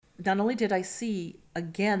not only did I see,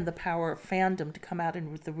 again, the power of fandom to come out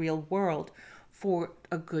in the real world for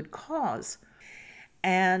a good cause,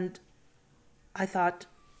 and I thought,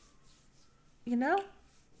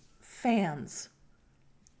 fans,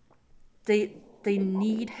 they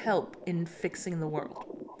need help in fixing the world.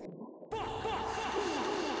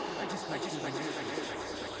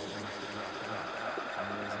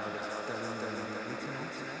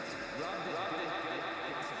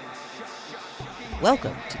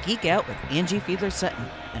 Welcome to Geek Out with Angie Fiedler-Sutton,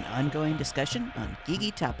 an ongoing discussion on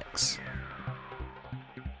geeky topics.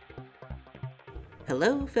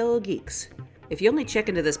 Hello, fellow geeks. If you only check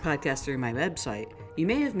into this podcast through my website, you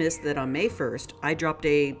may have missed that on May 1st, I dropped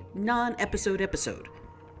a non-episode episode.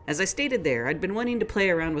 As I stated there, I'd been wanting to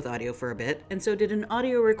play around with audio for a bit, and so did an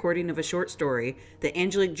audio recording of a short story that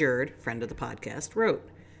Angelique Jerd, friend of the podcast, wrote.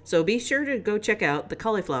 So be sure to go check out the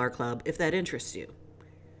Cauliflower Club if that interests you.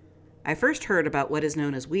 I first heard about what is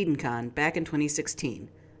known as WhedonCon back in 2016.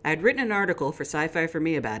 I had written an article for Sci-Fi For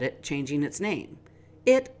Me about it, changing its name.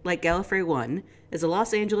 It, like Gallifrey 1, is a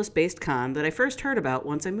Los Angeles-based con that I first heard about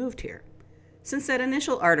once I moved here. Since that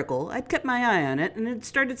initial article, I'd kept my eye on it and had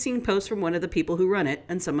started seeing posts from one of the people who run it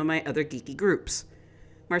and some of my other geeky groups.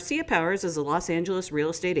 Marcia Powers is a Los Angeles real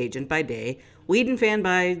estate agent by day, Whedon fan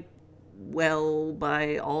by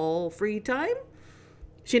all free time?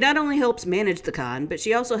 She not only helps manage the con, but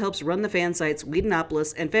she also helps run the fan sites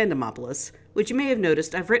Whedonopolis and Fandomopolis, which you may have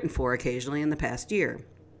noticed I've written for occasionally in the past year.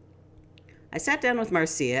 I sat down with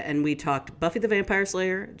Marcia and we talked Buffy the Vampire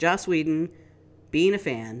Slayer, Joss Whedon, being a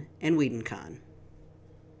fan, and WhedonCon.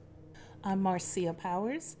 I'm Marcia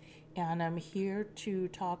Powers, and I'm here to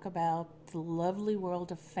talk about the lovely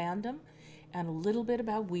world of fandom and a little bit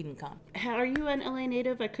about WhedonCon. Are you an LA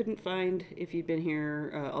native? I couldn't find if you'd been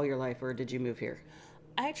here all your life, or did you move here?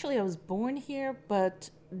 Actually, I was born here, but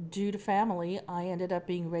due to family, I ended up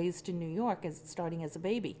being raised in New York starting as a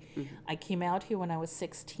baby. Mm-hmm. I came out here when I was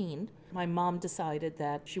 16. My mom decided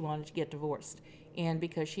that she wanted to get divorced. And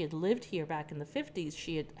because she had lived here back in the 50s,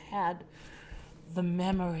 she had the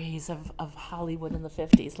memories of Hollywood in the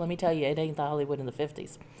 50s. Let me tell you, it ain't the Hollywood in the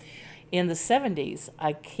 50s. In the 70s,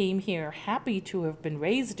 I came here happy to have been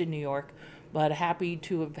raised in New York, but happy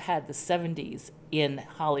to have had the 70s in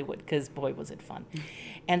Hollywood, because boy, was it fun.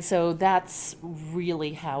 And so that's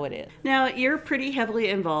really how it is. Now, you're pretty heavily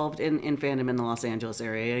involved in fandom in the Los Angeles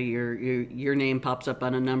area. Your name pops up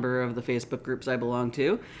on a number of the Facebook groups I belong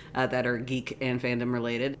to that are geek and fandom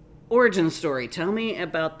related. Origin story. Tell me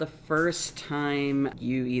about the first time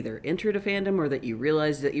you either entered a fandom or that you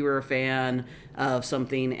realized that you were a fan of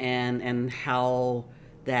something, and how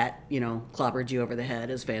that, clobbered you over the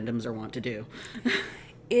head, as fandoms are wont to do.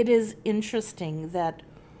 It is interesting that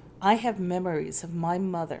I have memories of my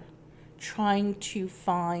mother trying to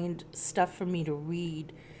find stuff for me to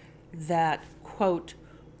read that, quote,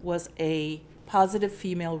 was a positive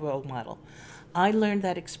female role model. I learned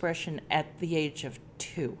that expression at the age of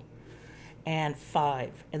 2 and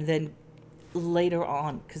 5, and then later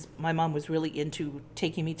on, because my mom was really into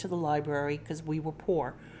taking me to the library because we were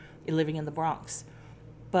poor, living in the Bronx,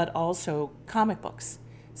 but also comic books.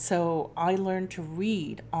 So I learned to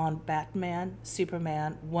read on Batman,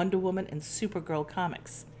 Superman, Wonder Woman, and Supergirl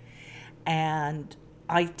comics. And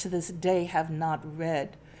I, to this day, have not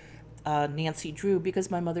read Nancy Drew because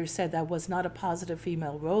my mother said that was not a positive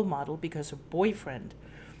female role model because her boyfriend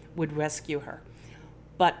would rescue her.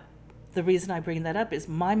 But the reason I bring that up is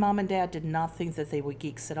my mom and dad did not think that they were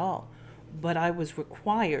geeks at all. But I was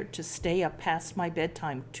required to stay up past my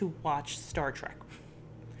bedtime to watch Star Trek.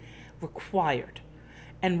 Required.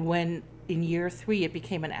 And when in year 3 it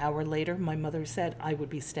became an hour later, my mother said I would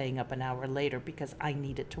be staying up an hour later because I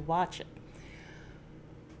needed to watch it.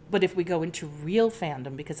 But if we go into real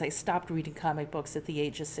fandom, because I stopped reading comic books at the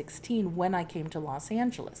age of 16 when I came to Los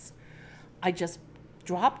Angeles, I just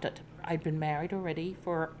dropped it. I'd been married already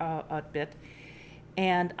for a bit,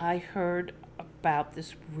 and I heard about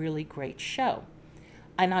this really great show.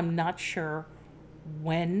 And I'm not sure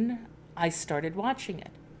when I started watching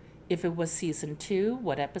it. If it was season 2,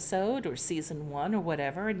 what episode, or season 1, or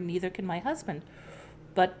whatever, and neither can my husband,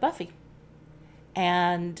 but Buffy.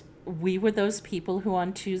 And we were those people who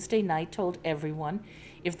on Tuesday night told everyone,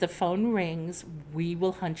 if the phone rings, we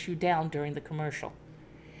will hunt you down during the commercial.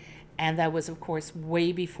 And that was, of course,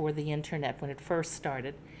 way before the internet, when it first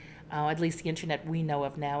started, at least the internet we know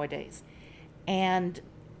of nowadays. And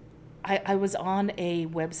I was on a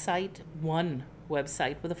website, one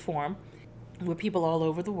website with a forum, where people all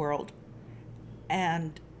over the world,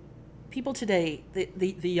 and people today,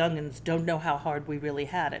 the youngins, don't know how hard we really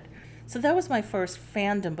had it. So that was my first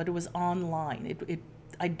fandom, but it was online.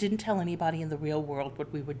 I didn't tell anybody in the real world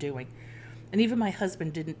what we were doing. And even my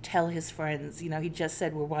husband didn't tell his friends. He just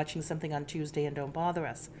said, we're watching something on Tuesday and don't bother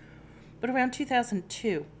us. But around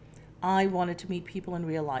 2002, I wanted to meet people in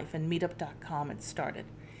real life, and Meetup.com had started.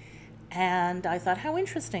 And I thought, how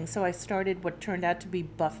interesting. So I started what turned out to be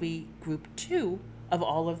Buffy Group 2 of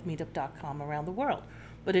all of Meetup.com around the world.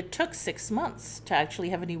 But it took 6 months to actually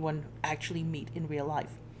have anyone actually meet in real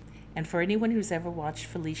life. And for anyone who's ever watched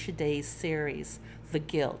Felicia Day's series, The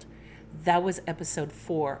Guild, that was episode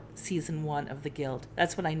 4, season 1 of The Guild.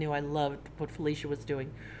 That's when I knew I loved what Felicia was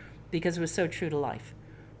doing, because it was so true to life.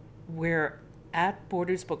 We're at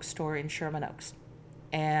Borders Bookstore in Sherman Oaks,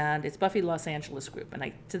 and it's Buffy Los Angeles group.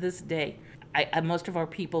 And to this day, most of our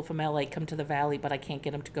people from LA come to the Valley, but I can't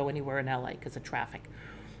get them to go anywhere in LA because of traffic.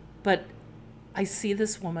 But I see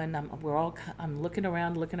this woman, I'm looking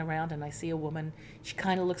around, and I see a woman. She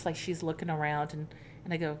kind of looks like she's looking around, and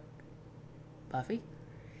I go, Buffy?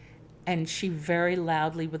 And she very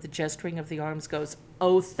loudly, with the gesturing of the arms, goes,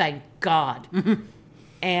 oh, thank God.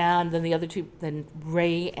 And then the other two, then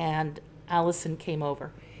Ray and Allison came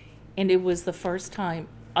over. And it was the first time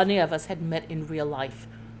any of us had met in real life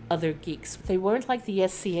other geeks. They weren't like the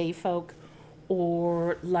SCA folk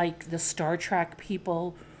or like the Star Trek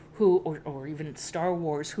people or even Star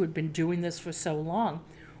Wars who had been doing this for so long.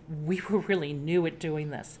 We were really new at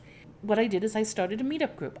doing this. What I did is I started a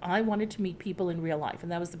meetup group. I wanted to meet people in real life.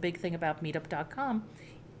 And that was the big thing about Meetup.com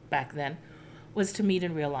back then, was to meet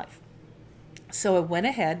in real life. So I went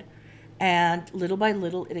ahead, and little by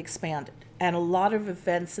little it expanded. And a lot of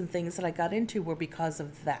events and things that I got into were because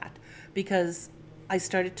of that, because I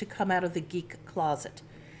started to come out of the geek closet.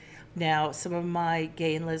 Now, some of my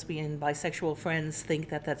gay and lesbian bisexual friends think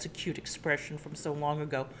that that's a cute expression from so long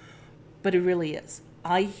ago, but it really is.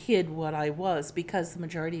 I hid what I was because the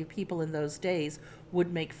majority of people in those days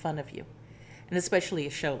would make fun of you. And especially a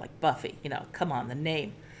show like Buffy, come on, the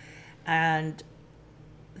name. And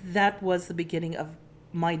that was the beginning of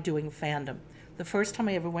my doing fandom. The first time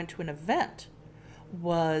I ever went to an event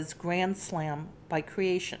was Grand Slam by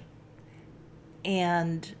Creation.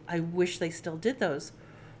 And I wish they still did those,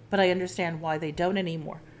 but I understand why they don't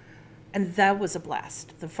anymore. And that was a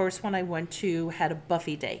blast. The first one I went to had a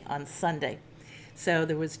Buffy day on Sunday. So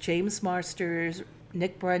there was James Marsters,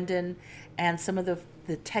 Nick Brendan, and some of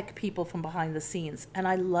the tech people from behind the scenes. And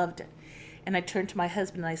I loved it. And I turned to my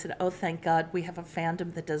husband and I said, oh, thank God we have a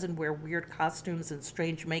fandom that doesn't wear weird costumes and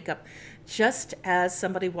strange makeup, just as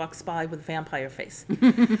somebody walks by with vampire face.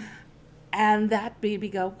 And that made me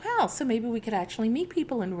go, wow, so maybe we could actually meet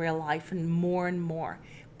people in real life, and more.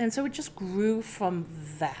 And so it just grew from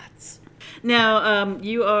that. Now,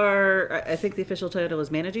 you are, I think the official title is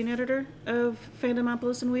managing editor of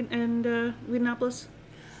Fandomopolis and Whedonopolis?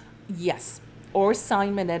 Yes, or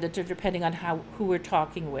assignment editor, depending on who we're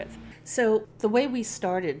talking with. So the way we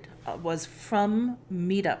started was from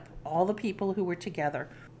Meetup, all the people who were together.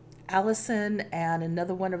 Allison and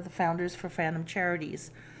another one of the founders for Fandom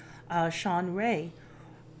Charities, Sean Ray,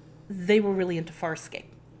 they were really into Farscape,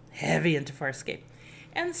 heavy into Farscape.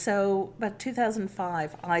 And so, about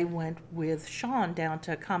 2005, I went with Sean down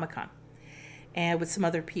to Comic-Con and with some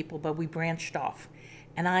other people, but we branched off.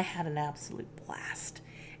 And I had an absolute blast.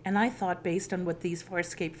 And I thought, based on what these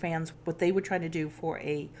Farscape fans, what they were trying to do for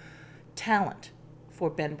a talent, for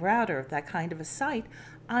Ben Browder, that kind of a site,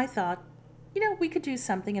 I thought, we could do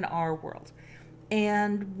something in our world.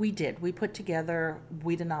 And we did. We put together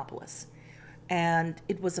Whedonopolis. And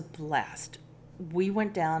it was a blast. We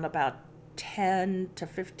went down about 10 to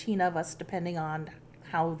 15 of us, depending on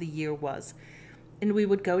how the year was. And we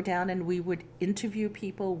would go down and we would interview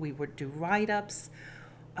people. We would do write-ups.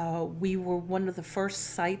 We were one of the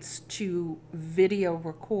first sites to video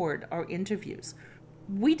record our interviews.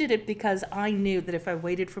 We did it because I knew that if I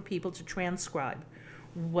waited for people to transcribe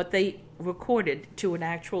what they recorded to an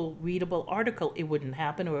actual readable article, it wouldn't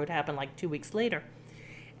happen, or it would happen like 2 weeks later.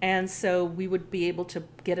 And so we would be able to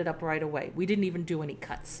get it up right away. We didn't even do any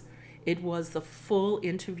cuts. It was the full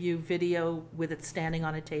interview video with it standing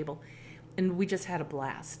on a table, and we just had a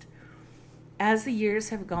blast. As the years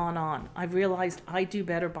have gone on, I've realized I do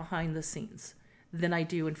better behind the scenes than I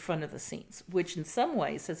do in front of the scenes, which in some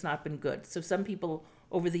ways has not been good. So some people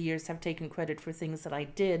over the years have taken credit for things that I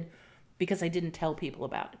did because I didn't tell people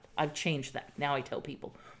about it. I've changed that. Now I tell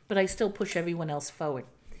people. But I still push everyone else forward.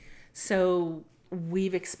 So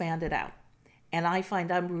we've expanded out. And I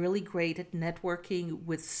find I'm really great at networking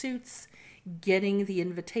with suits, getting the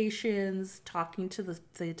invitations, talking to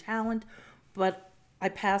the talent, but I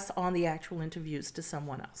pass on the actual interviews to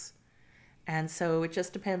someone else. And so it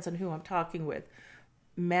just depends on who I'm talking with.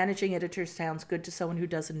 Managing editor sounds good to someone who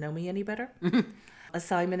doesn't know me any better.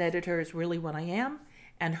 Assignment editor is really what I am,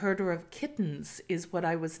 and herder of kittens is what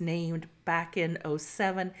I was named back in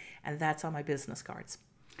 '07, and that's on my business cards.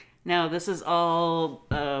 Now, this is all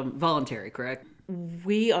voluntary, correct?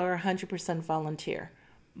 We are 100% volunteer.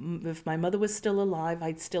 If my mother was still alive,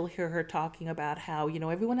 I'd still hear her talking about how,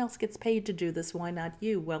 everyone else gets paid to do this, why not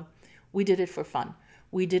you? Well, we did it for fun.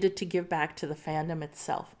 We did it to give back to the fandom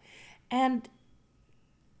itself. And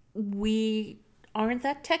we aren't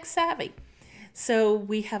that tech savvy. So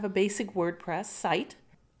we have a basic WordPress site,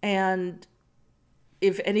 and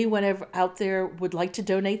if anyone ever out there would like to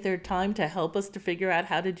donate their time to help us to figure out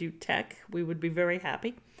how to do tech, we would be very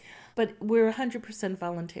happy. But we're 100%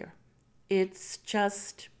 volunteer. It's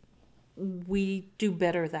just, we do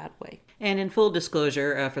better that way. And in full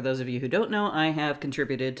disclosure, for those of you who don't know, I have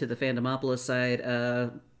contributed to the Fandomopolis side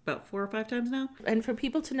about 4 or 5 times now. And for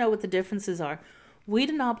people to know what the differences are,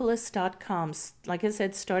 Whedonopolis.com, like I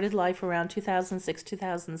said, started life around 2006,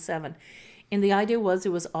 2007. And the idea was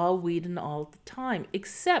it was all Whedon all the time,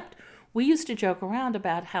 except we used to joke around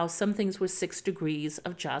about how some things were 6 degrees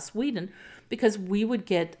of Joss Whedon, because we would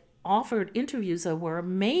get offered interviews that were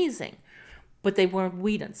amazing, but they weren't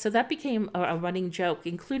Whedon. So that became a running joke,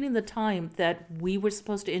 including the time that we were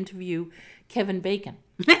supposed to interview Kevin Bacon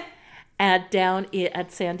down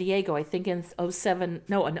at San Diego, I think in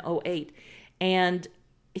in 08. And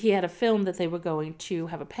he had a film that they were going to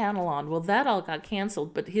have a panel on. Well, that all got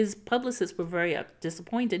canceled, but his publicists were very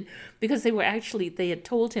disappointed because they had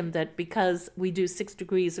told him that because we do 6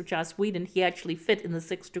 degrees of Joss Whedon, he actually fit in the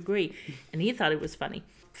 6th degree, and he thought it was funny.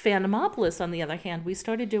 Fandomopolis, on the other hand, we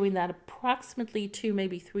started doing that approximately 2,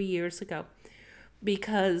 maybe 3 years ago,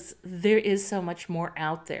 because there is so much more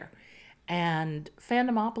out there. And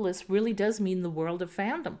Fandomopolis really does mean the world of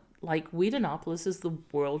fandom. Like Whedonopolis is the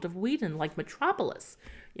world of Whedon, like Metropolis,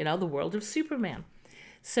 the world of Superman.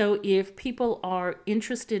 So if people are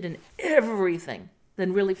interested in everything,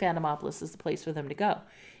 then really Fandomopolis is the place for them to go.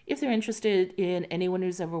 If they're interested in anyone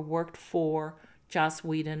who's ever worked for Joss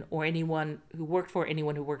Whedon or anyone who worked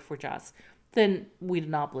for Joss, then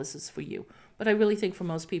Whedonopolis is for you. But I really think for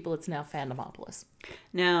most people it's now Fandomopolis.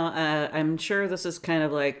 Now, I'm sure this is kind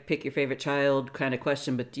of like pick your favorite child kind of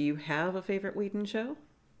question, but do you have a favorite Whedon show?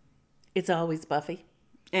 It's always Buffy.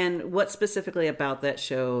 And what specifically about that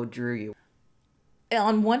show drew you?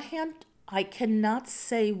 On one hand, I cannot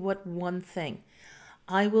say what one thing.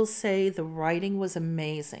 I will say the writing was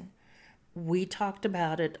amazing. We talked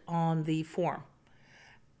about it on the forum.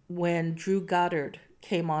 When Drew Goddard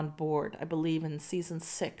came on board, I believe in season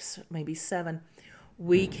 6, maybe 7,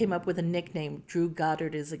 we came up with a nickname, Drew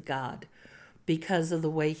Goddard is a God, because of the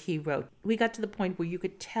way he wrote. We got to the point where you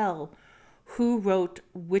could tell who wrote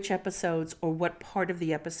which episodes or what part of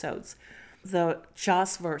the episodes. The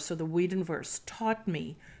Jossverse or the Whedonverse taught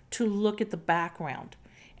me to look at the background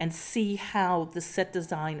and see how the set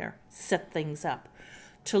designer set things up,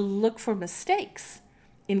 to look for mistakes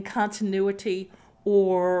in continuity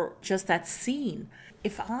or just that scene.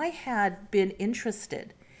 If I had been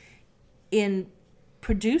interested in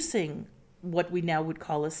producing what we now would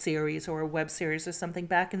call a series or a web series or something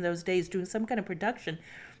back in those days, doing some kind of production,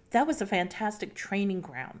 that was a fantastic training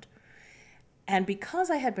ground. And because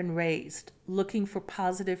I had been raised looking for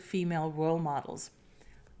positive female role models,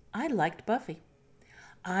 I liked Buffy.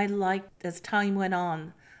 I liked, as time went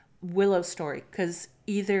on, Willow's story, because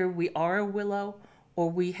either we are a Willow or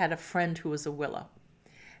we had a friend who was a Willow.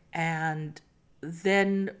 And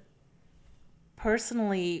then,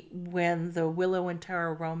 personally, when the Willow and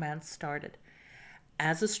Tara romance started,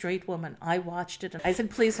 as a straight woman, I watched it and I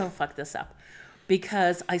said, please don't fuck this up.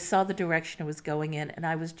 Because I saw the direction it was going in, and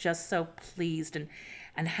I was just so pleased,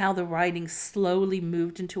 and how the writing slowly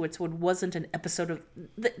moved into it, so it wasn't an episode of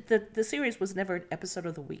the series was never an episode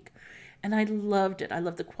of the week, and I loved it. I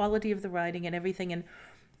loved the quality of the writing and everything, and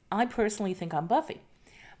I personally think I'm Buffy.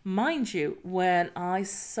 Mind you, when I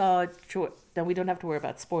saw now we don't have to worry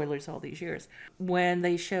about spoilers all these years. When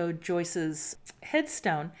they showed Joyce's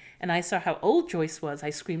headstone, and I saw how old Joyce was, I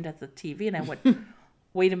screamed at the TV, and I went,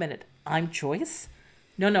 wait a minute. I'm Joyce?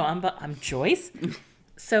 No, I'm Joyce.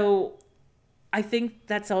 So I think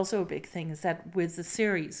that's also a big thing, is that with the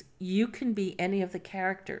series, you can be any of the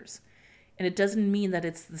characters. And it doesn't mean that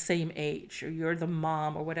it's the same age or you're the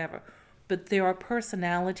mom or whatever. But there are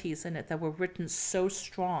personalities in it that were written so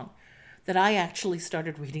strong that I actually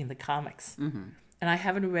started reading the comics. Mm-hmm. And I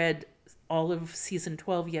haven't read all of season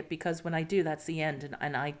 12 yet, because when I do, that's the end.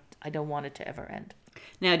 And I don't want it to ever end.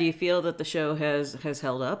 Now, do you feel that the show has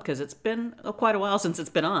held up? Because it's been quite a while since it's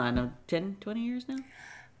been on. 10, 20 years now?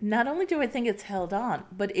 Not only do I think it's held on,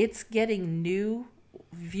 but it's getting new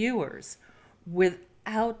viewers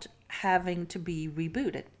without having to be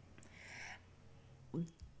rebooted.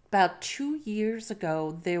 About 2 years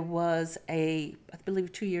ago, I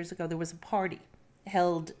believe 2 years ago, there was a party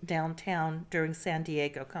held downtown during San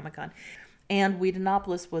Diego Comic-Con, and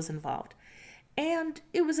Whedonpolis was involved. And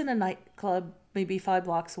it was in a nightclub, maybe 5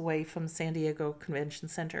 blocks away from San Diego Convention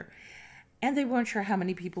Center. And they weren't sure how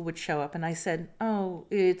many people would show up. And I said, oh,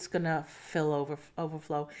 it's going to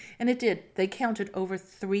overflow. And it did. They counted over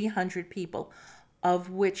 300 people, of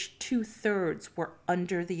which 2/3 were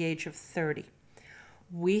under the age of 30.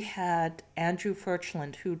 We had Andrew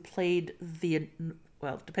Furchland, who played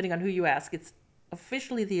depending on who you ask, it's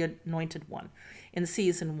officially the Anointed One in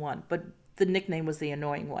season 1, but the nickname was the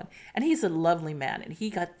Annoying One. And he's a lovely man, and he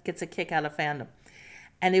gets a kick out of fandom.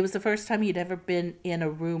 And it was the first time he'd ever been in a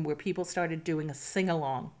room where people started doing a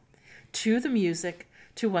sing-along to the music,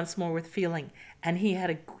 to Once More with Feeling. And he had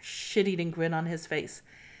a shit-eating grin on his face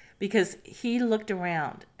because he looked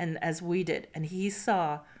around, and as we did, and he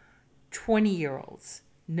saw 20-year-olds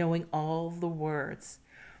knowing all the words,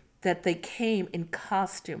 that they came in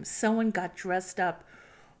costume. Someone got dressed up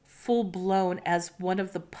full-blown as one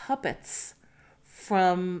of the puppets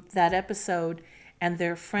from that episode, and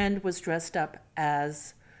their friend was dressed up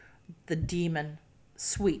as the demon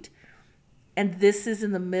Sweet. And this is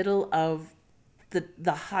in the middle of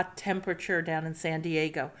the hot temperature down in San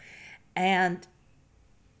Diego. And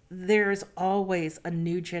there's always a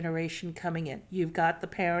new generation coming in. You've got the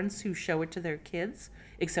parents who show it to their kids,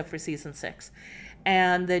 except for season 6.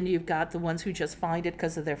 And then you've got the ones who just find it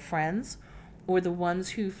because of their friends, or the ones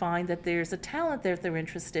who find that there's a talent that they're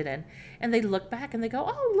interested in. And they look back and they go,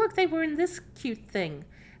 oh, look, they were in this cute thing.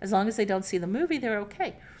 As long as they don't see the movie, they're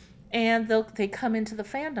okay. And they come into the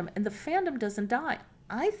fandom, and the fandom doesn't die.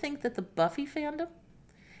 I think that the Buffy fandom,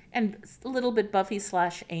 and a little bit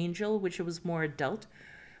Buffy/Angel, which was more adult,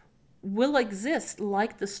 will exist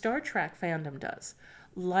like the Star Trek fandom does.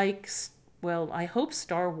 I hope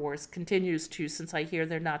Star Wars continues to, since I hear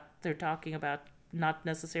they're talking about not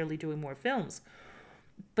necessarily doing more films.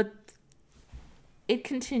 But it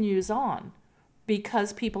continues on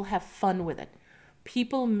because people have fun with it.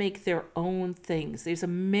 People make their own things. There's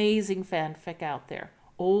amazing fanfic out there,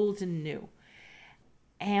 old and new.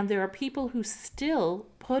 And there are people who still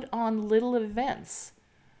put on little events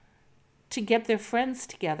to get their friends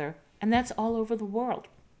together, and that's all over the world.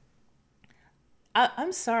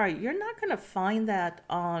 I'm sorry, you're not going to find that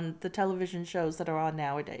on the television shows that are on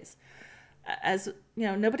nowadays. As you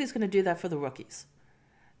know, nobody's going to do that for the Rookies.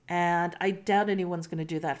 And I doubt anyone's going to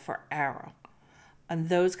do that for Arrow. And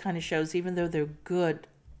those kind of shows, even though they're good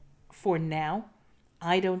for now,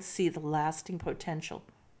 I don't see the lasting potential.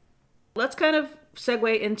 Let's kind of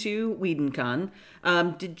segue into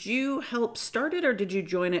WhedonCon. Did you help start it, or did you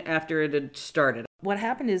join it after it had started? What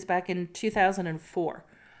happened is back in 2004,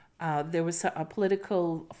 there was a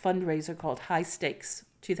political fundraiser called High Stakes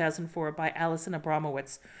 2004 by Alison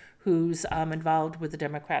Abramowitz, who's involved with the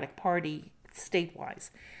Democratic Party statewide.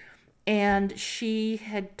 And she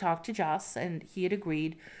had talked to Joss, and he had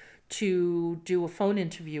agreed to do a phone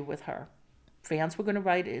interview with her. Fans were going to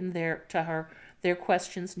write in there to her their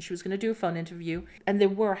questions, and she was going to do a phone interview. And there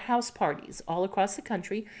were house parties all across the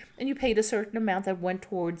country, and you paid a certain amount that went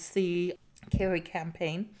towards the Kerry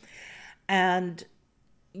campaign, and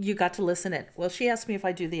you got to listen in. Well, she asked me if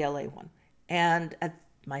I do the LA one, and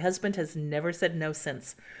my husband has never said no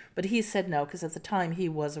since, but he said no because at the time he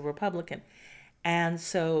was a Republican. And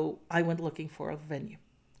so I went looking for a venue.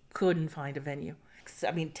 Couldn't find a venue.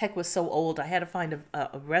 I mean, tech was so old, I had to find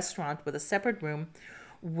a restaurant with a separate room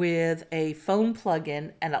with a phone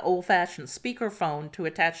plug-in and an old-fashioned speaker phone to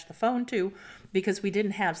attach the phone to, because we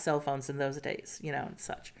didn't have cell phones in those days, and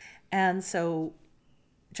such. And so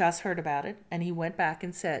Joss heard about it, and he went back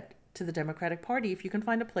and said to the Democratic Party, if you can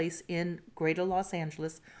find a place in greater Los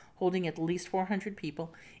Angeles holding at least 400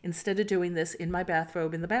 people, instead of doing this in my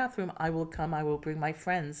bathrobe in the bathroom, I will come, I will bring my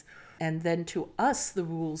friends. And then to us, the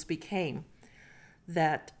rules became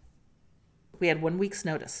that we had 1 week's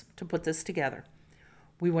notice to put this together.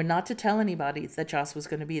 We were not to tell anybody that Joss was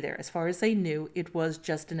going to be there. As far as they knew, it was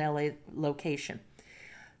just an LA location.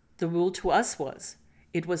 The rule to us was,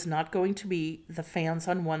 it was not going to be the fans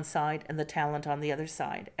on one side and the talent on the other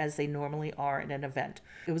side, as they normally are in an event.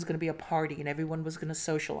 It was going to be a party, and everyone was going to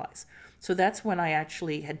socialize. So that's when I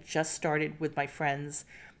actually had just started with my friends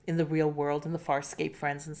in the real world and the Farscape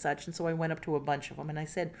friends and such. And so I went up to a bunch of them and I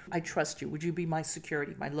said, I trust you. Would you be my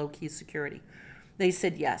security, my low-key security? They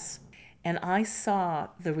said yes. And I saw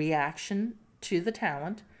the reaction to the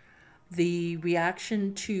talent, the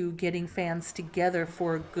reaction to getting fans together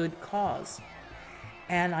for a good cause.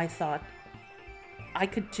 And I thought, I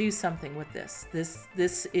could do something with this.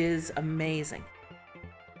 This is amazing.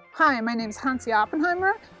 Hi, my name is Hansi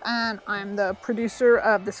Oppenheimer, and I'm the producer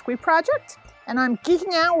of the Squeak Project, and I'm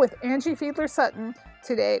geeking out with Angie Fiedler-Sutton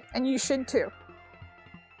today, and you should too.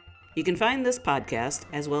 You can find this podcast,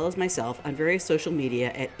 as well as myself, on various social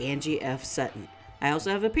media at Angie F. Sutton. I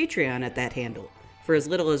also have a Patreon at that handle. For as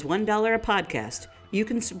little as $1 a podcast, you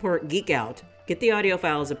can support Geek Out, get the audio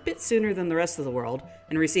files a bit sooner than the rest of the world,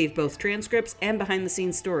 and receive both transcripts and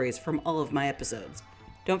behind-the-scenes stories from all of my episodes.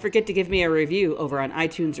 Don't forget to give me a review over on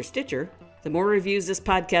iTunes or Stitcher. The more reviews this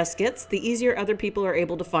podcast gets, the easier other people are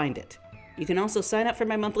able to find it. You can also sign up for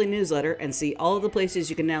my monthly newsletter and see all of the places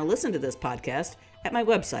you can now listen to this podcast at my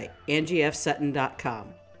website, angiefsutton.com.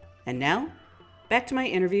 And now, back to my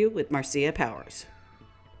interview with Marcia Powers.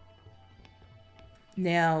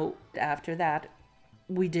 Now, after that,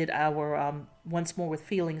 we did our Once More with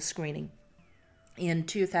Feelings screening in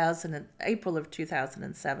April of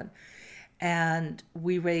 2007. And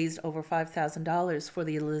we raised over $5,000 for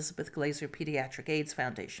the Elizabeth Glaser Pediatric AIDS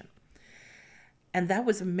Foundation. And that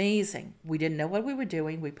was amazing. We didn't know what we were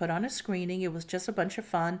doing. We put on a screening. It was just a bunch of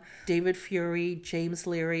fun. David Fury, James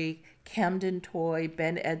Leary, Camden Toy,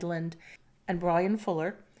 Ben Edlund, and Brian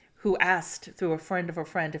Fuller, who asked through a friend of a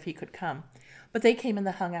friend if he could come. But they came and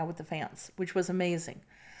they hung out with the fans, which was amazing.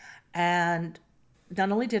 And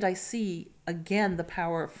not only did I see, again, the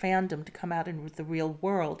power of fandom to come out in the real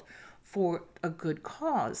world for a good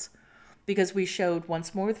cause, because we showed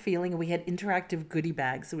Once More with Feeling, and we had interactive goodie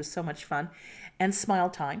bags. It was so much fun. And Smile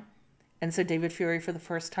Time. And so David Fury, for the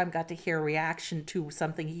first time, got to hear a reaction to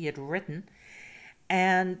something he had written.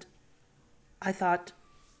 And I thought,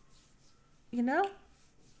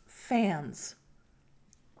 fans,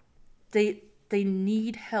 they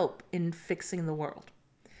need help in fixing the world.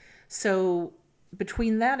 So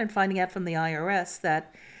between that and finding out from the IRS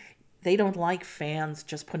that they don't like fans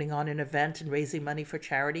just putting on an event and raising money for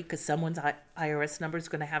charity because someone's IRS number is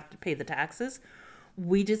going to have to pay the taxes,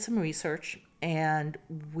 we did some research, and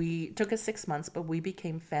it took us 6 months, but we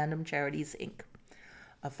became Fandom Charities, Inc.,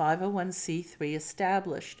 a 501c3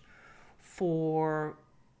 established for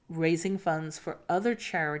raising funds for other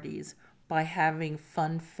charities by having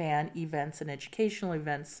fun fan events and educational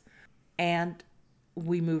events, and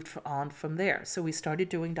we moved on from there. So we started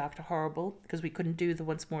doing Dr. Horrible because we couldn't do the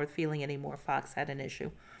Once More with Feeling anymore. Fox had an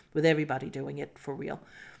issue with everybody doing it for real.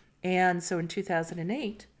 And so in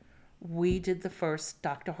 2008, we did the first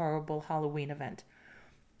Dr. Horrible Halloween event.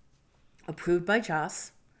 Approved by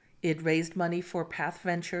JOS. It raised money for Path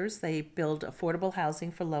Ventures. They build affordable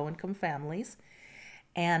housing for low-income families.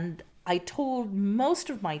 And I told most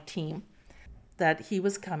of my team that he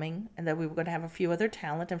was coming and that we were going to have a few other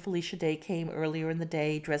talent. And Felicia Day came earlier in the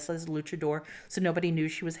day dressed as a luchador, so nobody knew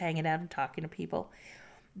she was hanging out and talking to people.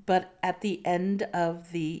 But at the end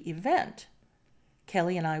of the event,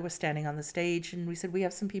 Kelly and I were standing on the stage, and we said, we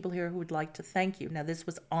have some people here who would like to thank you. Now, this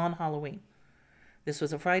was on Halloween. This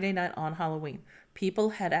was a Friday night on Halloween. People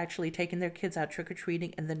had actually taken their kids out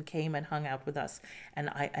trick-or-treating and then came and hung out with us. And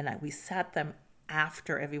we sat them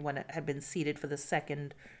after everyone had been seated for the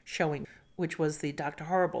second showing, which was the Dr.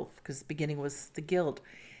 Horrible, because the beginning was the Guild.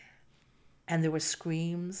 And there were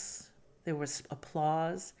screams, there was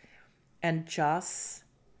applause, and Joss,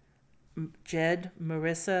 Jed,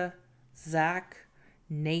 Marissa, Zach,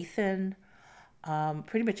 Nathan,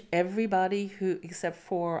 pretty much everybody who, except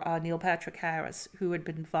for Neil Patrick Harris, who had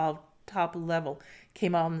been involved top level,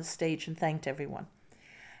 came on the stage and thanked everyone.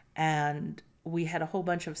 And we had a whole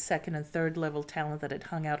bunch of second and third level talent that had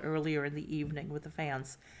hung out earlier in the evening with the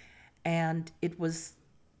fans. And it was,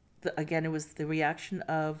 it was the reaction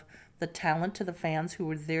of the talent to the fans who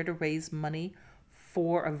were there to raise money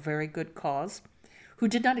for a very good cause, who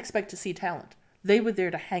did not expect to see talent. They were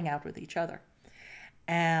there to hang out with each other.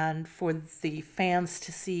 And for the fans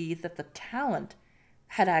to see that the talent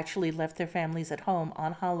had actually left their families at home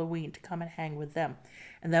on Halloween to come and hang with them.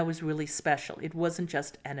 And that was really special. It wasn't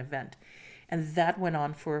just an event. And that went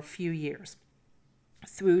on for a few years,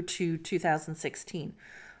 through to 2016.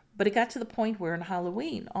 But it got to the point where on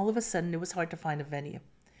Halloween, all of a sudden, it was hard to find a venue.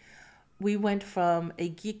 We went from a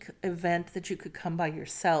geek event that you could come by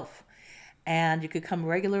yourself, and you could come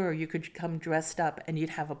regular or you could come dressed up, and you'd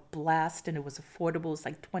have a blast, and it was affordable. It was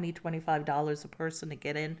like $20, $25 a person to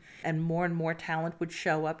get in, and more talent would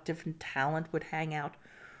show up. Different talent would hang out.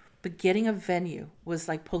 But getting a venue was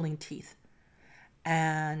like pulling teeth.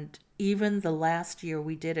 And even the last year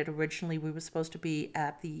we did it, originally we were supposed to be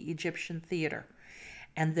at the Egyptian Theater.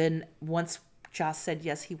 And then once Joss said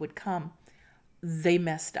yes, he would come, they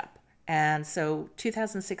messed up. And so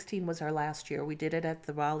 2016 was our last year. We did it at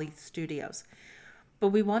the Raleigh Studios.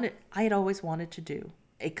 But I had always wanted to do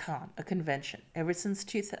a convention, ever since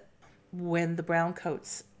 2000, when the Brown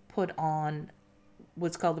Coats put on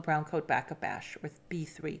what's called the Brown Coat Backup Bash, with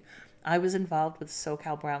B3. I was involved with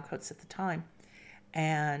SoCal Brown Coats at the time,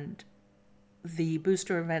 and the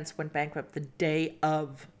booster events went bankrupt the day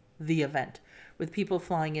of the event, with people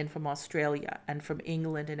flying in from Australia and from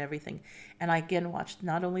England and everything. And I again watched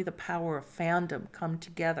not only the power of fandom come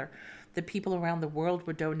together, the people around the world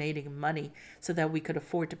were donating money so that we could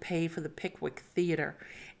afford to pay for the Pickwick Theater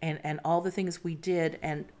and all the things we did.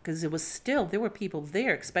 And because there were people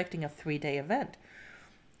there expecting a 3-day event.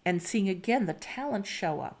 And seeing again the talent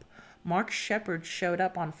show up. Mark Shepard showed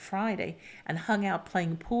up on Friday and hung out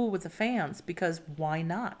playing pool with the fans, because why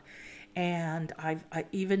not? And I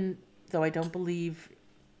even though I don't believe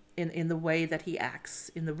in the way that he acts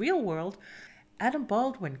in the real world, Adam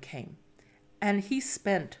Baldwin came, and he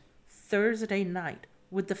spent Thursday night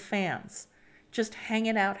with the fans, just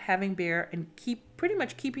hanging out, having beer, and pretty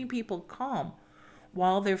much keeping people calm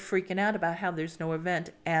while they're freaking out about how there's no event.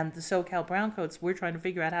 And the SoCal Browncoats, we're trying to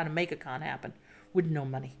figure out how to make a con happen with no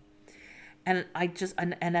money. And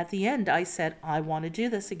and at the end, I said, I want to do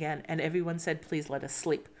this again. And everyone said, please let us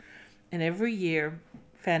sleep. And every year,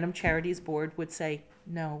 Fandom Charities Board would say,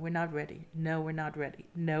 no, we're not ready. No, we're not ready.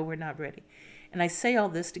 No, we're not ready. And I say all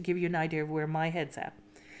this to give you an idea of where my head's at.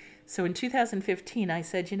 So in 2015, I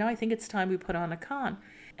said, I think it's time we put on a con.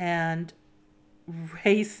 And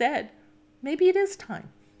Ray said, maybe it is time.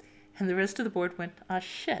 And the rest of the board went,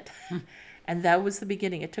 shit. And that was the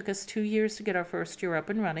beginning. It took us 2 years to get our first year up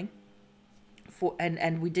and running.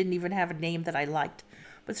 And we didn't even have a name that I liked.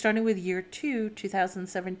 But starting with year 2,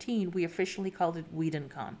 2017, we officially called it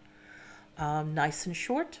WhedonCon. Nice and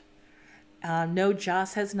short. No,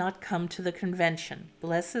 Joss has not come to the convention.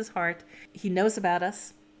 Bless his heart. He knows about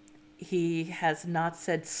us. He has not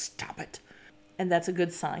said, stop it. And that's a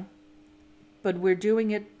good sign. But we're doing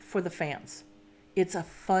it for the fans. It's a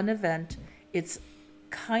fun event. It's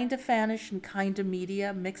kind of fanish and kind of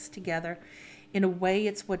media mixed together. In a way,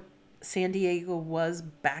 it's what San Diego was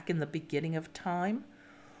back in the beginning of time,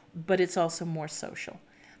 but it's also more social.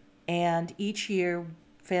 And each year,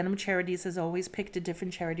 Fandom Charities has always picked a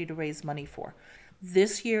different charity to raise money for.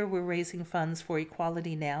 This year, we're raising funds for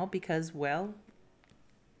Equality Now because, well,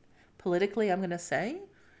 politically, I'm going to say,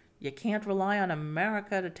 you can't rely on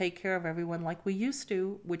America to take care of everyone like we used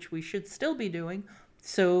to, which we should still be doing.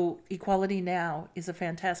 So Equality Now is a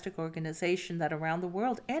fantastic organization that around the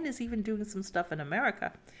world, and is even doing some stuff in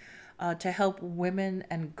America, to help women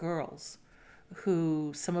and girls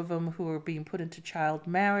some of them who are being put into child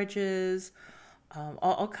marriages,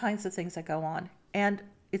 all kinds of things that go on. And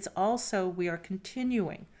it's also, we are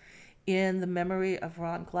continuing in the memory of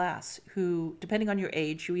Ron Glass, who, depending on your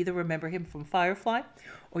age, you either remember him from Firefly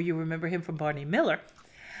or you remember him from Barney Miller.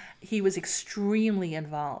 He was extremely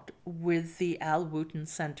involved with the Al Wooten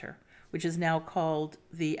Center, which is now called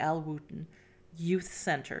the Al Wooten Youth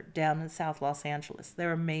Center down in South Los Angeles.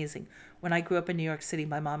 They're amazing. When I grew up in New York City,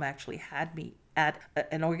 my mom actually had me at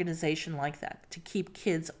an organization like that to keep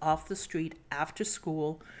kids off the street after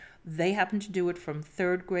school. They happen to do it from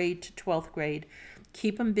 3rd grade to 12th grade,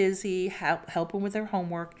 keep them busy, help them with their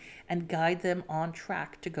homework, and guide them on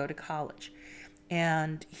track to go to college.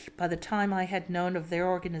 And by the time I had known of their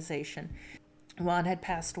organization, Ron had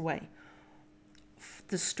passed away.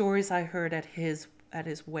 The stories I heard at his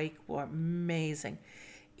wake were amazing.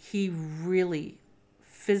 He really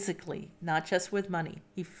physically, not just with money,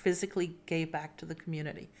 he physically gave back to the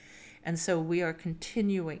community. And so we are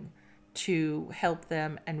continuing to help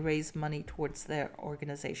them and raise money towards their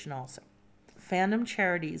organization also. Fandom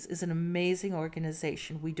Charities is an amazing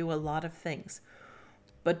organization. We do a lot of things,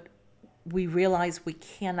 but we realize we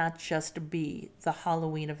cannot just be the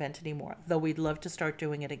Halloween event anymore, though we'd love to start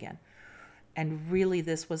doing it again. And really,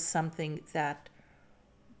 this was something that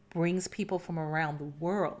brings people from around the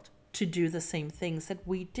world to do the same things that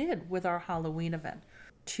we did with our Halloween event.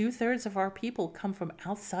 2/3 of our people come from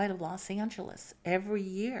outside of Los Angeles every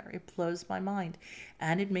year. It blows my mind.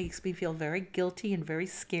 And it makes me feel very guilty and very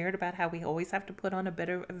scared about how we always have to put on a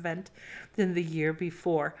better event than the year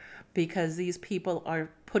before, because these people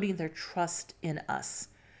are putting their trust in us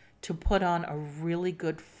to put on a really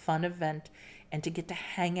good, fun event and to get to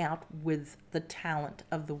hang out with the talent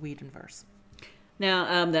of the Whedonverse.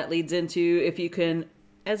 Now, that leads into, if you can,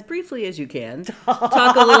 as briefly as you can,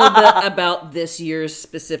 talk a little bit about this year's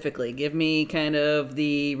specifically. Give me kind of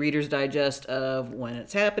the Reader's Digest of when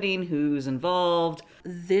it's happening, who's involved.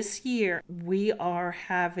 This year, we are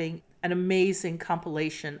having an amazing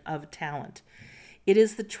compilation of talent. It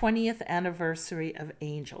is the 20th anniversary of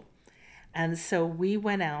Angel. And so we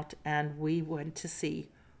went out and we went to see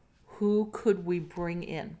who could we bring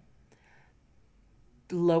in.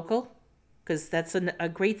 Local, because that's a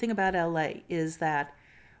great thing about LA is that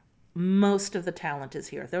most of the talent is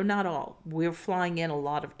here. Though not all. We're flying in a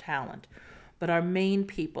lot of talent. But our main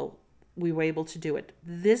people, we were able to do it.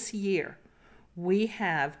 This year, we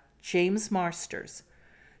have James Marsters,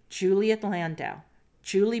 Juliet Landau,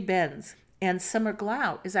 Julie Benz, and Summer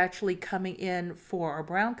Glau is actually coming in for our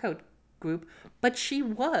Brown Coat group, but she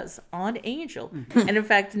was on Angel. And in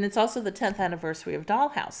fact, and it's also the 10th anniversary of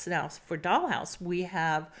Dollhouse. Now, for Dollhouse, we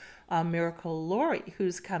have Miracle Laurie,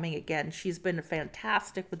 who's coming again. She's been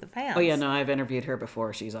fantastic with the fans. Oh, yeah, no, I've interviewed her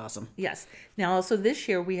before. She's awesome. Yes. Now, also this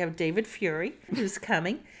year, we have David Fury, who's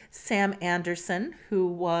coming, Sam Anderson, who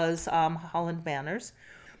was Holland Banners.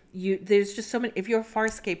 There's just so many. If you're a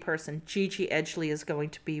Farscape person, Gigi Edgley is going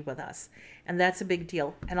to be with us, and that's a big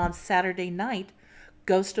deal. And on Saturday night,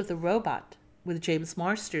 Ghost of the Robot with James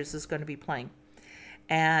Marsters is going to be playing.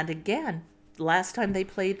 And again, last time they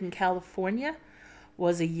played in California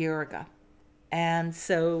was a year ago. And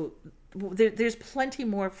so there's plenty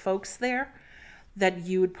more folks there that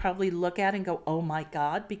you would probably look at and go, oh my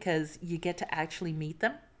God, because you get to actually meet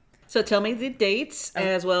them. So tell me the dates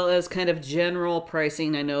as well as kind of general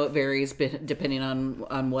pricing. I know it varies depending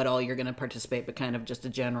on what all you're going to participate, but kind of just a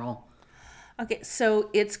general. Okay, so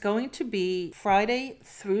it's going to be Friday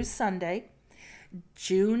through Sunday,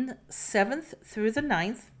 June 7th through the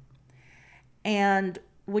 9th. And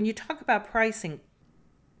when you talk about pricing,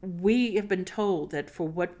 we have been told that for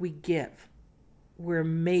what we give, we're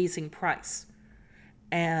amazing price.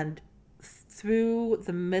 And through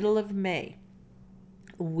the middle of May,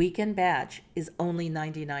 weekend badge is only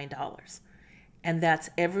 $99. And that's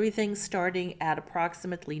everything starting at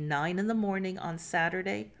approximately 9 in the morning on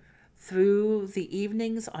Saturday through the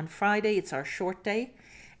evenings on Friday. It's our short day.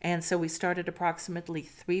 And so we start at approximately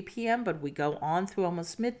 3 p.m., but we go on through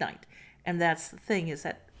almost midnight. And that's the thing is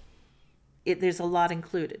that there's a lot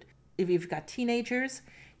included. If you've got teenagers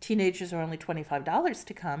are only $25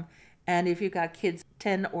 to come. And if you've got kids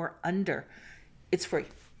 10 or under, it's free.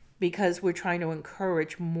 Because we're trying to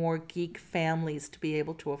encourage more geek families to be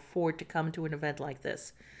able to afford to come to an event like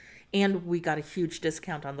this. And we got a huge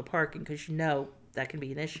discount on the parking because that can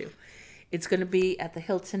be an issue. It's going to be at the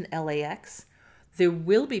Hilton LAX. There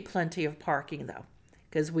will be plenty of parking though,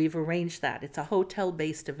 because we've arranged that. It's a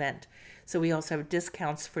hotel-based event. So we also have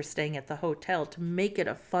discounts for staying at the hotel to make it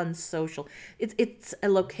a fun social. It's a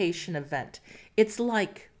location event. It's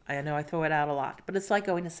like, I know I throw it out a lot, but it's like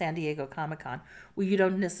going to San Diego Comic-Con, where you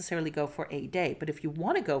don't necessarily go for a day. But if you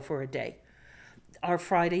want to go for a day, our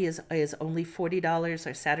Friday is only $40,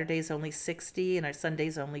 our Saturday is only $60, and our Sunday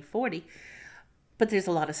is only $40. But there's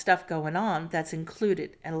a lot of stuff going on that's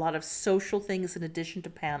included, and a lot of social things in addition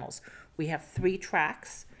to panels. We have 3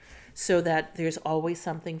 tracks, so that there's always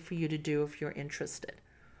something for you to do if you're interested.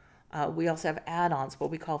 We also have add-ons,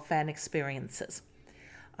 what we call fan experiences.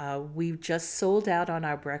 We've just sold out on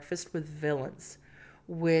our Breakfast with Villains,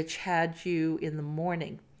 which had you in the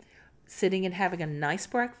morning sitting and having a nice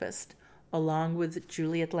breakfast along with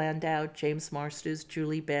Juliet Landau, James Marsters,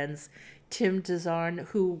 Julie Benz, Tim DeZarn,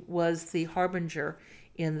 who was the harbinger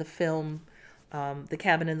in the film The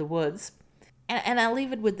Cabin in the Woods. And I'll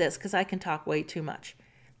leave it with this because I can talk way too much.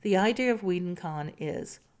 The idea of WhedonCon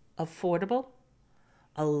is affordable,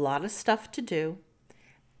 a lot of stuff to do,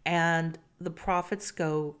 and the profits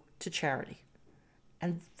go to charity.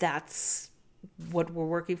 And that's what we're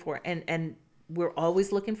working for. And we're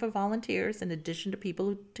always looking for volunteers in addition to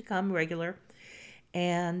people to come regular.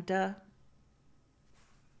 And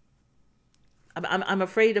I'm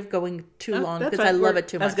afraid of going too long because I love it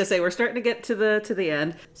too much. I was going to say, we're starting to get to the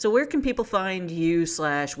end. So where can people find you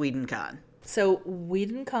 /WhedonCon? So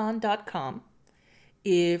WhedonCon.com.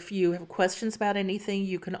 If you have questions about anything,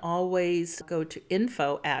 you can always go to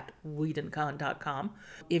info@WhedonCon.com.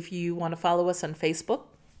 If you want to follow us on Facebook,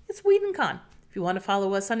 it's WhedonCon. If you want to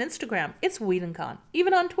follow us on Instagram, it's WhedonCon.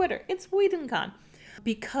 Even on Twitter, it's WhedonCon.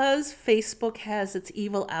 Because Facebook has its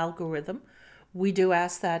evil algorithm, we do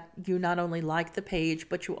ask that you not only like the page,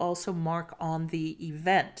 but you also mark on the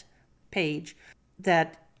event page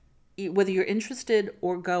that whether you're interested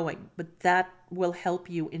or going, but that will help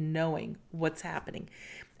you in knowing what's happening.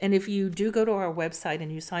 And if you do go to our website and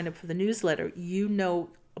you sign up for the newsletter, you know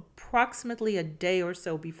approximately a day or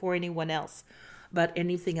so before anyone else about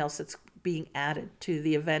anything else that's being added to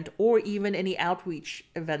the event or even any outreach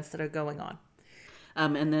events that are going on.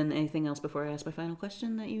 And then anything else before I ask my final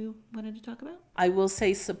question that you wanted to talk about? I will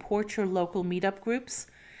say support your local meetup groups.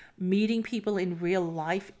 Meeting people in real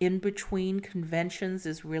life in between conventions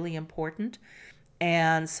is really important.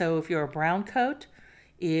 And so if you're a brown coat,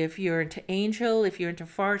 if you're into Angel, if you're into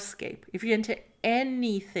Farscape, if you're into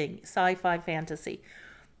anything sci-fi fantasy,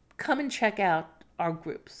 come and check out our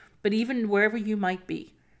groups. But even wherever you might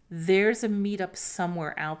be, there's a meetup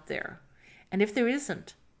somewhere out there. And if there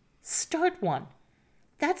isn't, start one.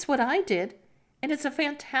 That's what I did. And it's a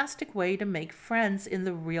fantastic way to make friends in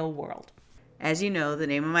the real world. As you know, the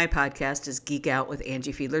name of my podcast is Geek Out with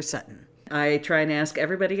Angie Fiedler Sutton. I try and ask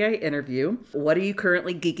everybody I interview, what are you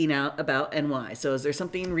currently geeking out about and why? So is there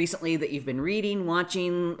something recently that you've been reading,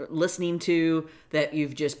 watching, listening to that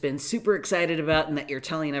you've just been super excited about and that you're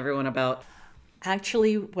telling everyone about?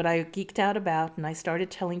 Actually, what I geeked out about, and I started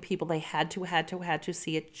telling people they had to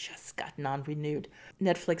see it, just got non-renewed.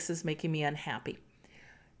 Netflix is making me unhappy.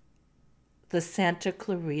 The Santa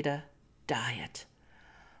Clarita Diet.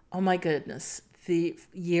 Oh my goodness. The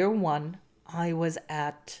year one, I was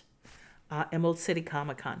at Emerald City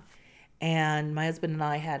Comic Con, and my husband and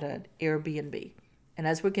I had an Airbnb. And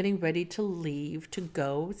as we're getting ready to leave to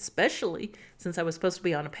go, especially since I was supposed to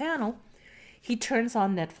be on a panel, he turns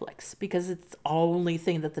on Netflix because it's the only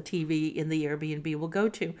thing that the TV in the Airbnb will go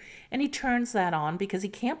to. And he turns that on because he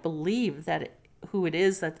can't believe that who it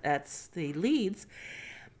is that's the leads.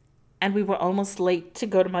 And we were almost late to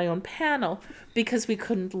go to my own panel because we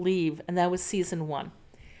couldn't leave. And that was season 1.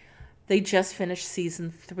 They just finished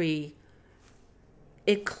season 3.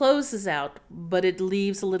 It closes out, but it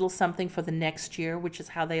leaves a little something for the next year, which is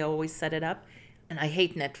how they always set it up. And I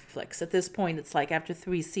hate Netflix. At this point, it's like after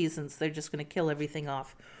 3 seasons, they're just going to kill everything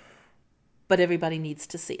off. But everybody needs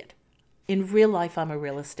to see it. In real life, I'm a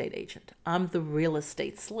real estate agent. I'm the real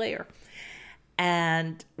estate slayer.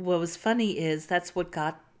 And what was funny is that's what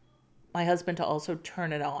got my husband to also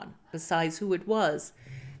turn it on, besides who it was.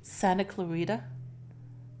 Santa Clarita,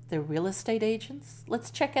 they're real estate agents.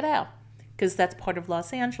 Let's check it out, because that's part of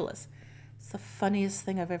Los Angeles. It's the funniest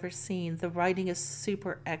thing I've ever seen. The writing is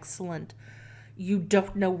super excellent. You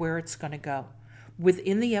don't know where it's going to go.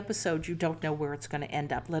 Within the episode, you don't know where it's going to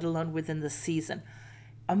end up, let alone within the season.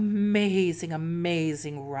 Amazing,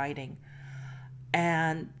 amazing writing.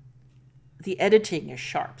 And the editing is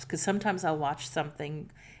sharp, because sometimes I'll watch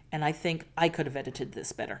something and I think I could have edited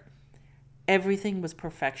this better. Everything was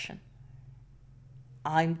perfection.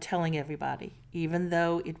 I'm telling everybody, even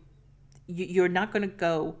though you're not going to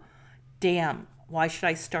go, damn, why should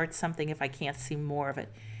I start something if I can't see more of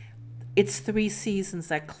it? It's 3 seasons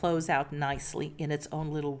that close out nicely in its own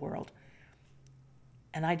little world.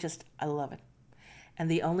 And I love it.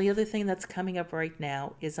 And the only other thing that's coming up right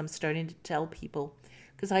now is I'm starting to tell people,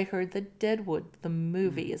 because I heard that Deadwood, the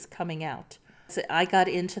movie, is coming out. So I got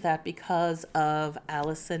into that because of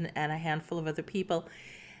Allison and a handful of other people.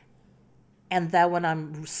 And that one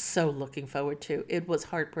I'm so looking forward to. It was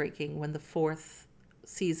heartbreaking when the 4th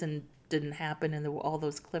season didn't happen and there were all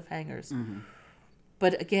those cliffhangers. Mm-hmm.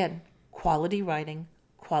 But again, quality writing,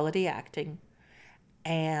 quality acting,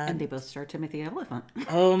 and they both star Timothy Olyphant.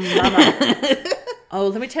 Oh, mama. Oh,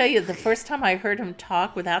 let me tell you, the first time I heard him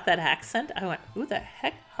talk without that accent, I went, who the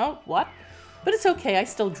heck? Huh? What? But it's okay, I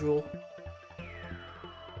still drool.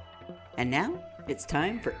 And now, it's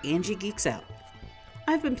time for Angie Geeks Out.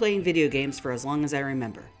 I've been playing video games for as long as I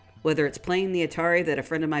remember. Whether it's playing the Atari that a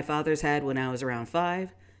friend of my father's had when I was around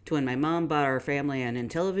 5, to when my mom bought our family an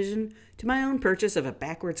Intellivision, to my own purchase of a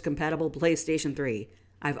backwards-compatible PlayStation 3,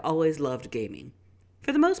 I've always loved gaming.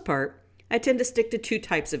 For the most part, I tend to stick to 2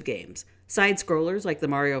 types of games, side-scrollers like the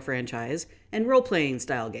Mario franchise, and role-playing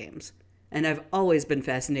style games. And I've always been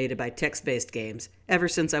fascinated by text-based games, ever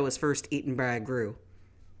since I was first eaten by a Gru.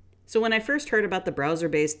 So when I first heard about the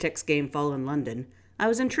browser-based text game Fallen London, I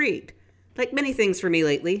was intrigued. Like many things for me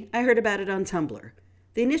lately, I heard about it on Tumblr.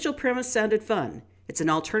 The initial premise sounded fun. It's an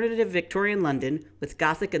alternative Victorian London with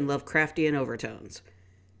Gothic and Lovecraftian overtones.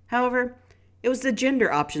 However, it was the gender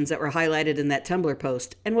options that were highlighted in that Tumblr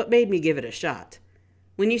post and what made me give it a shot.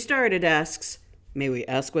 When you start, it asks, "May we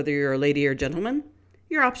ask whether you're a lady or gentleman?"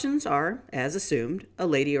 Your options are, as assumed, a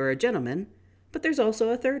lady or a gentleman, but there's also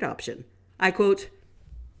a third option. I quote,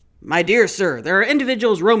 "My dear sir, there are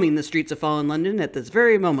individuals roaming the streets of Fallen London at this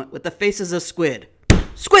very moment with the faces of squid."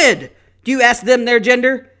 Squid! Do you ask them their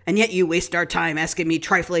gender? And yet you waste our time asking me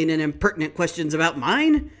trifling and impertinent questions about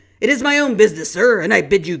mine? It is my own business, sir, and I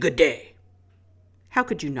bid you good day. How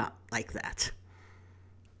could you not like that?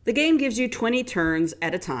 The game gives you 20 turns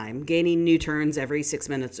at a time, gaining new turns every 6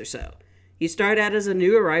 minutes or so. You start out as a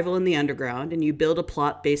new arrival in the underground, and you build a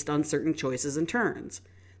plot based on certain choices and turns.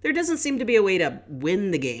 There doesn't seem to be a way to win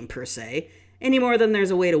the game, per se, any more than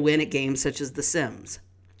there's a way to win at games such as The Sims.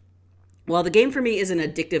 While the game for me isn't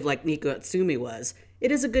addictive like Nico Atsumi was,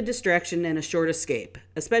 It is a good distraction and a short escape,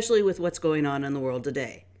 especially with what's going on in the world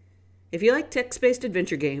today. If you like text-based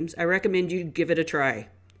adventure games, I recommend you give it a try.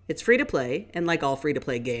 It's free to play, and like all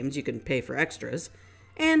free-to-play games, you can pay for extras.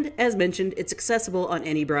 And, as mentioned, it's accessible on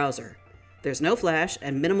any browser. There's no flash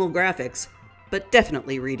and minimal graphics, but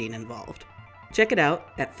definitely reading involved. Check it out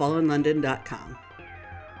at fallenlondon.com.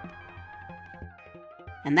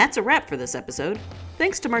 And that's a wrap for this episode.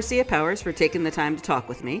 Thanks to Marcia Powers for taking the time to talk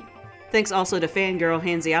with me. Thanks also to fangirl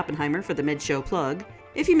Hansi Oppenheimer for the mid-show plug.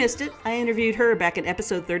 If you missed it, I interviewed her back in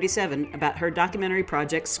episode 37 about her documentary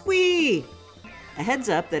project Squee! A heads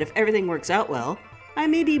up that if everything works out well, I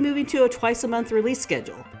may be moving to a twice-a-month release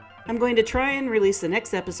schedule. I'm going to try and release the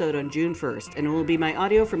next episode on June 1st, and it will be my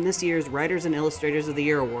audio from this year's Writers and Illustrators of the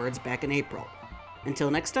Year Awards back in April.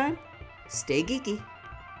 Until next time, stay geeky.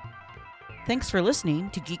 Thanks for listening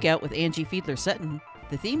to Geek Out with Angie Fiedler-Sutton.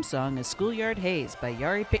 The theme song is Schoolyard Haze by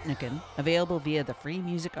Yari Piknikin, available via the Free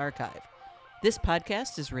Music Archive. This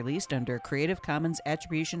podcast is released under a Creative Commons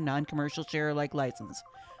Attribution Non-Commercial Share-alike license.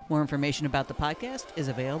 More information about the podcast is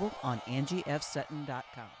available on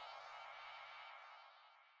angiefsutton.com.